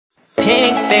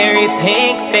pink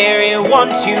berry, 1,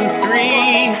 2,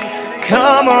 3.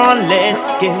 Come on,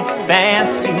 let's get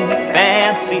fancy,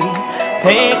 fancy.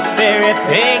 Pink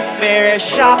berry,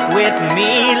 shop with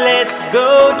me. Let's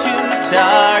go to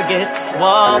Target,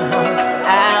 Walmart,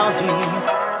 Aldi.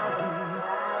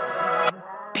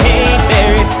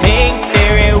 Pink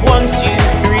berry, 1, 2,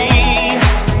 3.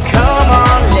 Come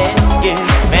on, let's get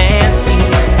fancy,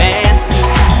 fancy.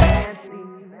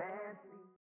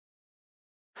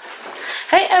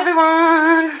 Hey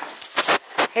everyone!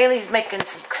 Haley's making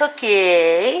some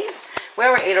cookies. We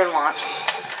already ate our lunch.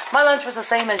 My lunch was the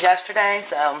same as yesterday,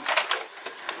 so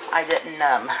I didn't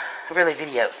really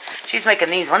video. She's making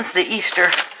these ones, the Easter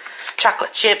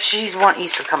chocolate chips. She's want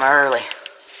Easter coming early.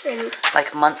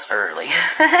 Like months early.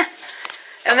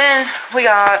 And then we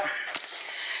got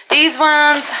these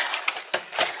ones,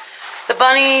 the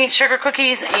bunny sugar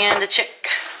cookies, and the chick,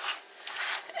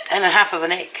 and a half of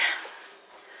an egg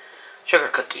sugar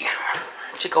cookie.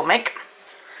 She go make.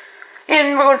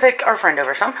 And we're going to take our friend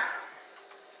over some.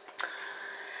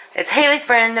 It's Haley's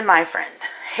friend and my friend.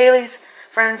 Haley's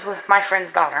friends with my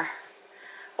friend's daughter.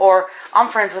 Or I'm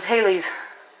friends with Haley's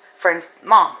friend's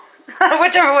mom.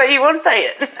 Whichever way you want to say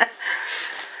it.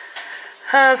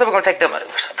 So we're going to take them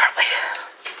over, so probably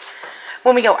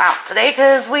when we go out today,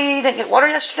 because we didn't get water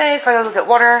yesterday, so I gotta go get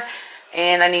water,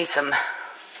 and I need some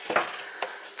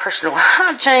personal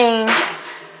hygiene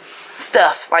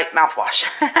stuff, like mouthwash.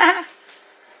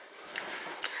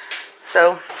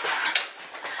 So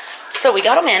we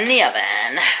got them in the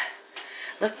oven.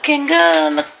 Looking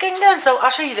good, looking good. So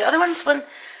I'll show you the other ones when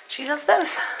she does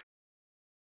those.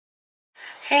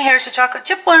 Okay, here's the chocolate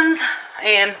chip ones,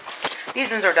 and these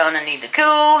ones are done and need to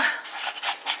cool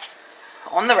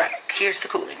on the rack. Here's the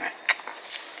cooling rack.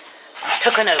 I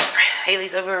took an over.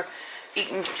 Haley's over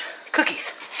eating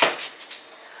cookies.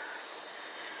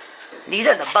 These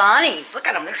are the bunnies. Look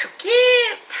at them. They're so cute.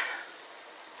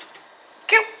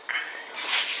 Cute.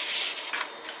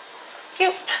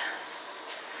 Cute.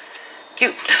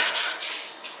 Cute.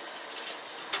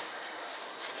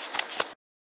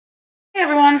 Hey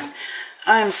everyone.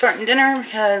 I'm starting dinner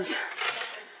because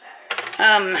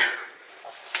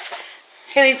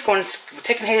Haley's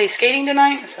taking Haley skating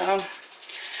tonight, so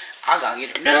I gotta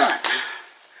get it done.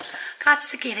 Got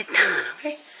to get it done,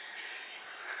 okay?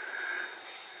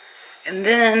 And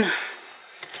then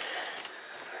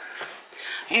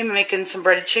I am making some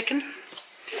breaded chicken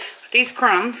with these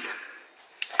crumbs,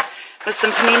 with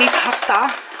some panini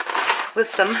pasta, with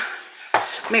some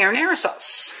marinara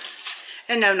sauce.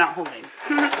 And no, not homemade.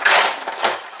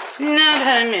 Not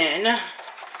homemade.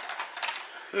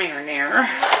 Marinara.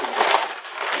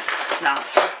 It's not.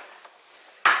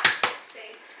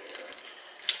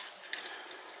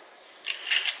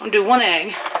 I'm gonna do 1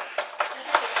 egg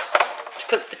to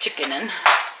cook the chicken in.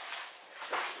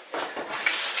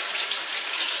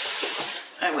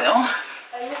 I will.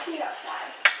 Are you looking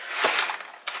outside?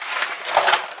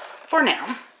 For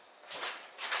now.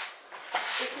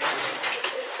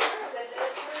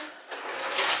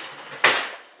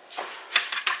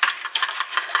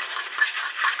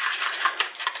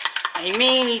 I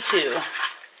may need to,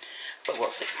 but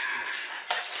we'll see.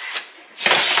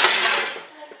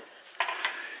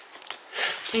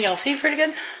 Can y'all see pretty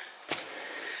good?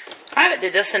 I haven't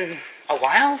did this in a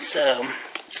while, so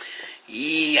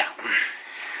yeah.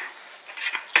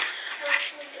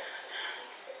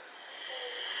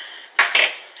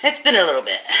 It's been a little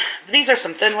bit. These are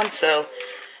some thin ones, so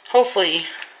hopefully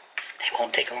they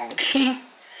won't take long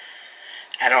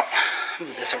at all.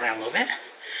 Move this around a little bit.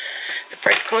 The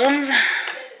breadcrumbs. I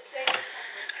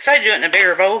tried to do it in a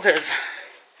bigger bowl because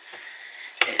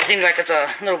it seems like it's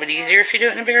a little bit easier if you do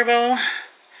it in a bigger bowl.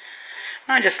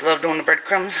 I just love doing the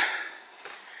breadcrumbs.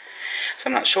 So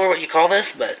I'm not sure what you call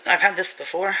this, but I've had this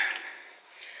before.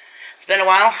 It's been a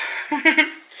while, but I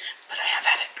have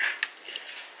had it.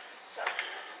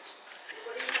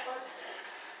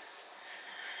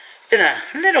 It's been a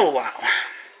little while.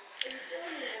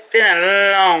 Been a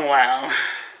long while.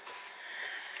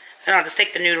 Then I'll just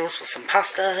take the noodles with some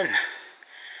pasta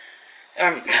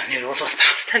and noodles with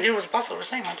pasta. Noodles with pasta are the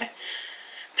same, aren't they?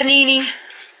 Panini,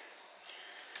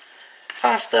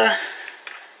 pasta.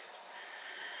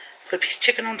 Put a piece of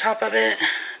chicken on top of it.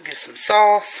 Get some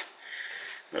sauce,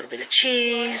 a little bit of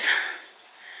cheese,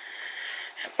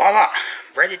 and voila,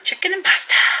 breaded chicken and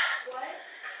pasta.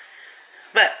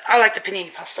 But I like the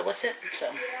panini pasta with it,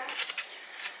 so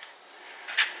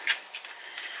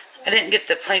I didn't get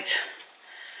the plate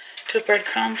to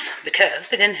breadcrumbs because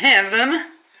they didn't have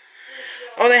them.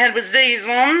 All they had was these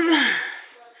ones.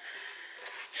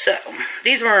 So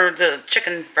these were the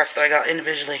chicken breasts that I got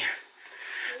individually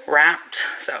wrapped.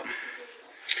 So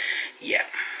Yeah.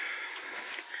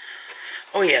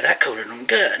 Oh yeah, that coated them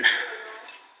good.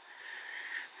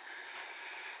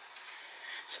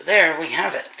 So there we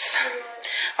have it.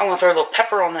 I'm going to throw a little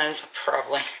pepper on those,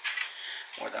 probably.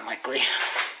 More than likely.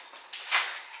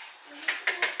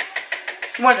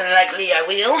 More than likely I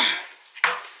will.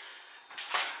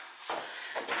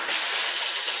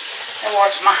 And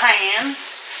wash my hands.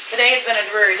 Today has been a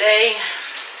dreary day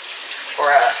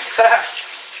for us. I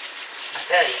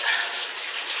tell you.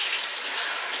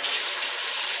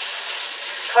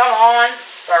 Come on,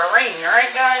 spring,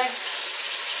 right guys?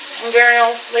 And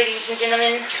girls, ladies and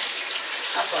gentlemen.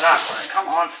 That's what I say. Come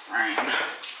on, spring.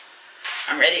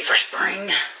 I'm ready for spring.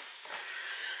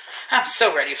 I'm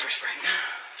so ready for spring.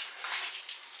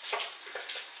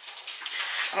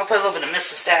 I'm going to put a little bit of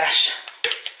Mrs. Dash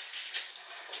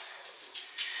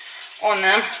on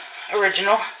them.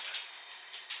 Original.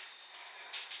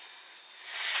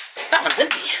 That one's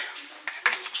empty.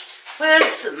 With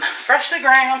some freshly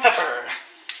ground pepper.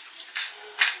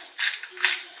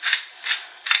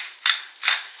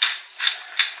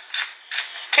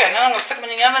 Okay, now I'm going to stick them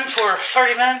in the oven for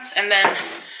 30 minutes and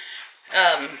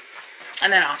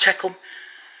then I'll check them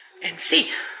and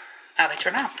see how they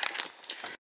turn out.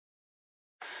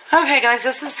 Okay guys,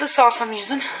 this is the sauce I'm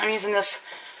using. I'm using this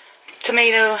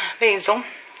tomato basil.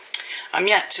 I'm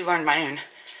yet to learn my own.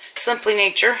 Simply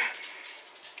Nature.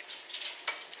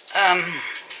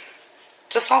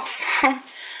 The sauce.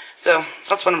 So,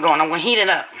 that's what I'm doing. I'm going to heat it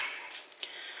up.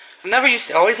 I never used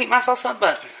to always heat my sauce up,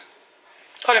 but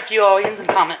quite a few audience and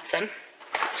comments in.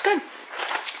 It's good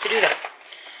to do that.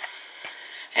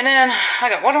 And then I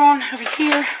got water on over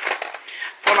here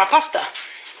for my pasta.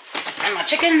 And my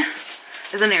chicken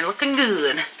is in there looking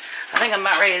good. I think I'm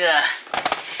about ready to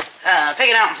take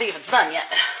it out and see if it's done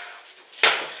yet.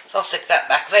 So I'll stick that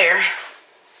back there.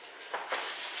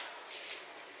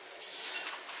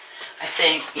 I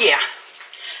think, yeah.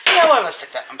 Yeah, well, let's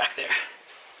stick that one back there.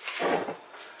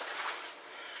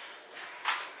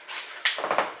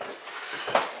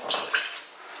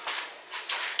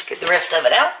 Get the rest of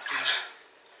it out.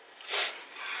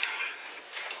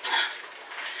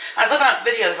 I was looking up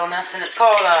videos on this, and it's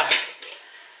called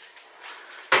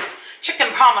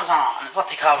chicken parmesan is what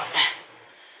they call it.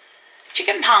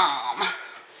 Chicken palm.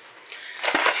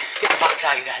 Get the box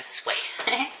out, you guys, this way.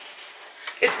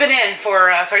 It's been in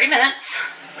for 30 minutes.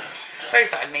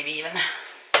 35 maybe even.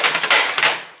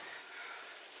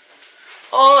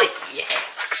 Oh yeah,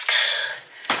 looks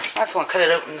good. I just want to cut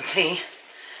it open and see.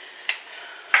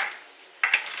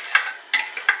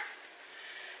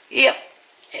 Yep,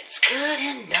 it's good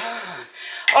and done.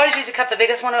 I always usually cut the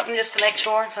biggest one open just to make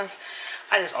sure, because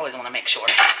I just always want to make sure.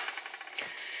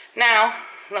 Now,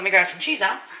 let me grab some cheese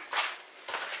out.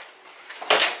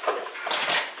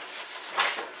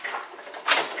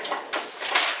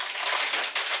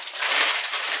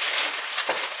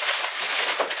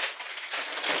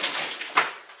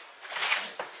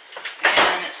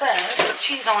 And it says, put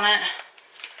cheese on it.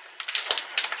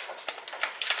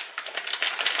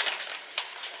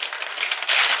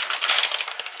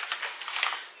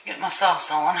 Get my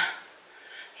sauce on.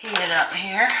 Heat it up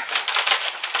here.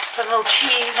 Put a little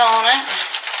cheese on it.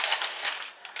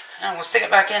 And we'll stick it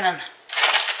back in and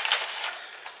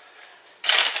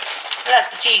let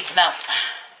the cheese melt.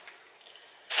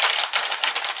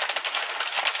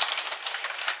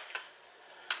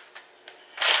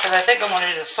 Because I think I'm going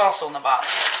to do the salsa on the bottom.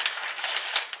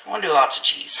 I want to do lots of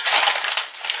cheese.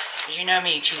 Because you know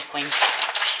me, cheese queen.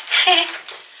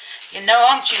 You know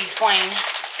I'm cheese queen.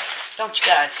 Don't you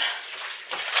guys?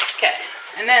 Okay,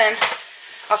 and then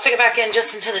I'll stick it back in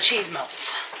just until the cheese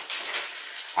melts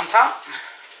on top.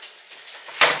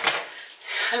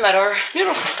 And let our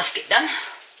noodles and stuff get done.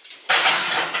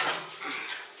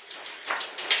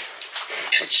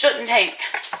 Which shouldn't take,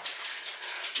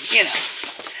 you know,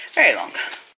 very long.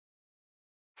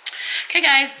 Okay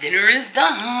guys, dinner is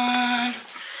done.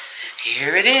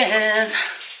 Here it is.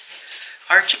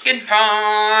 Our chicken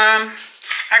parm.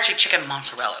 Actually chicken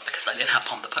mozzarella because I didn't have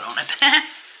palm to put on it.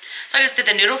 So I just did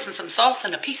the noodles and some sauce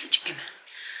and a piece of chicken.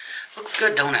 Looks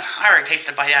good, don't it? I already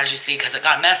tasted a bite as you see because it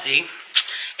got messy.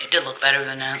 It did look better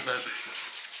than that, but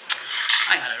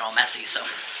I got it all messy, so.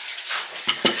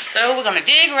 So we're gonna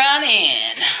dig right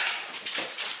in.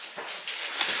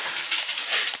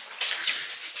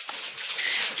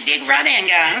 Dig right in,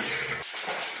 guys.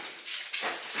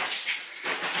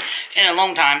 In a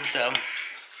long time, so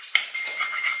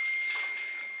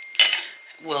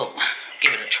we'll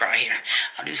give it a try here.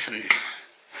 I'll do some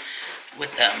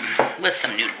with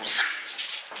some noodles.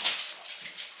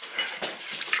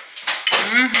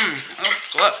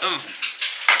 Oh,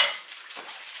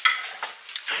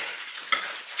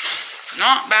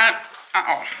 Not bad at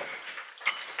all.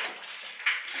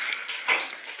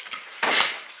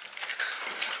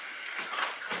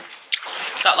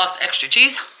 Got lots of extra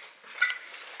cheese.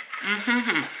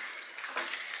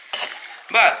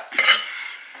 But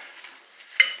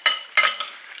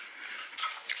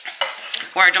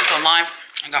where I jumped on live,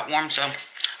 I got warm, so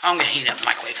I'm gonna heat up the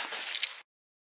microwave.